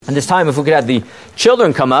And this time, if we could have the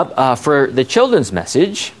children come up for the children's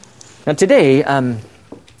message. Now today, I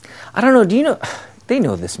don't know, do you know, they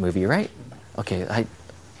know this movie, right? Okay, I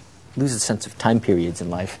lose a sense of time periods in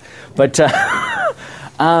life. But, yeah,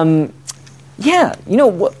 you know,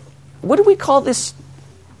 what do we call this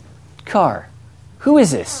car? Who is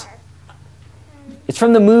this? It's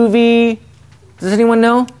from the movie, does anyone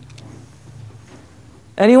know?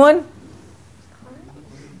 Anyone?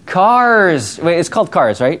 Cars. Wait, it's called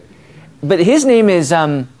Cars, right? But his name is,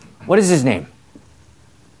 what is his name?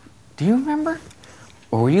 Do you remember?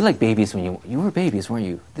 Or were you like babies when you were babies, weren't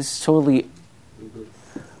you? This is totally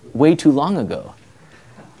way too long ago.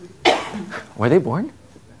 Were they born?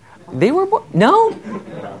 They were born? No?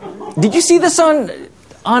 Did you see this on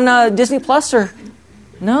Disney Plus or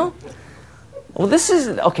no? Well, this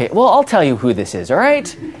is, okay, well, I'll tell you who this is, all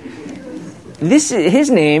right? This is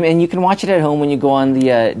his name, and you can watch it at home when you go on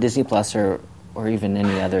the Disney Plus or even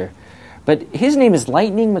any other. But his name is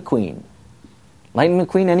Lightning McQueen. Lightning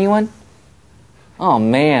McQueen, anyone? Oh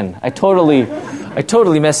man, I totally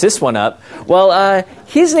messed this one up. Well,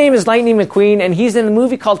 his name is Lightning McQueen, and he's in a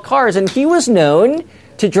movie called Cars, and he was known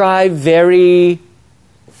to drive very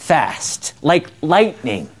fast, like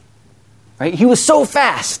lightning. Right? He was so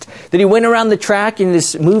fast that he went around the track in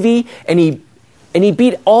this movie, and he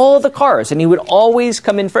beat all the cars, and he would always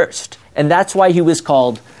come in first. And that's why he was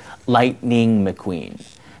called Lightning McQueen.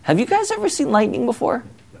 Have you guys ever seen lightning before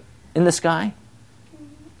in the sky?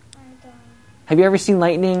 Have you ever seen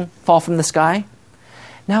lightning fall from the sky?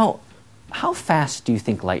 Now, how fast do you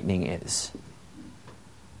think lightning is?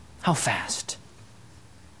 How fast?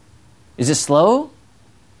 Is it slow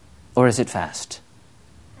or is it fast?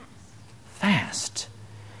 Fast.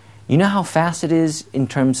 You know how fast it is in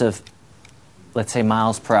terms of, let's say,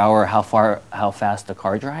 miles per hour, how fast the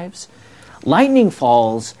car drives? Lightning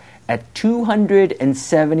falls at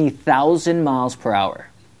 270,000 miles per hour.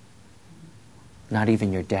 Not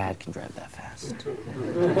even your dad can drive that fast.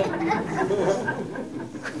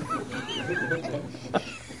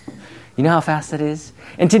 You know how fast that is?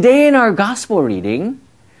 And today in our gospel reading,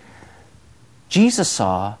 Jesus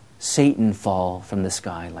saw Satan fall from the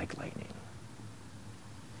sky like lightning.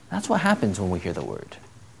 That's what happens when we hear the word.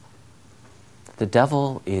 The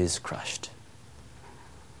devil is crushed.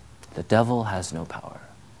 The devil has no power.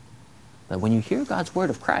 But when you hear God's word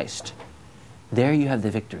of Christ, there you have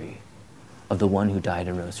the victory of the one who died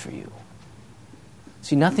and rose for you.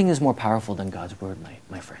 See, nothing is more powerful than God's word,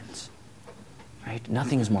 my friends. Right?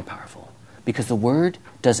 Nothing is more powerful. Because the word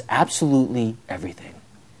does absolutely everything.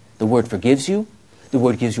 The word forgives you. The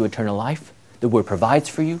word gives you eternal life. The word provides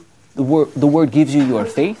for you. The word gives you your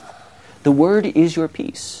faith. The word is your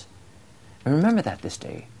peace. And remember that this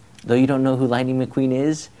day. Though you don't know who Lightning McQueen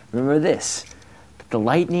is, remember this. The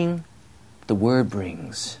lightning, the word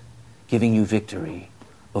brings, giving you victory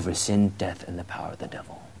over sin, death, and the power of the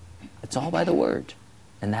devil. It's all by the word.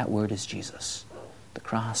 And that word is Jesus. The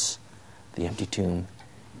cross, the empty tomb,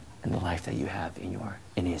 and the life that you have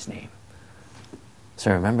in his name.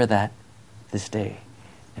 So remember that this day.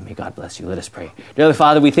 And may God bless you. Let us pray. Dear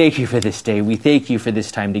Father, we thank you for this day. We thank you for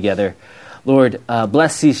this time together. Lord,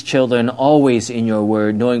 bless these children always in your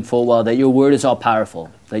word, knowing full well that your word is all powerful,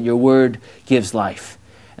 that your word gives life.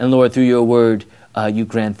 And Lord, through your word, you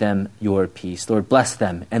grant them your peace. Lord, bless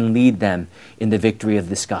them and lead them in the victory of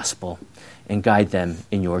this gospel and guide them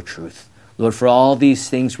in your truth. Lord, for all these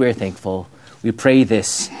things we're thankful. We pray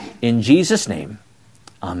this in Jesus' name.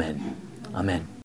 Amen. Amen.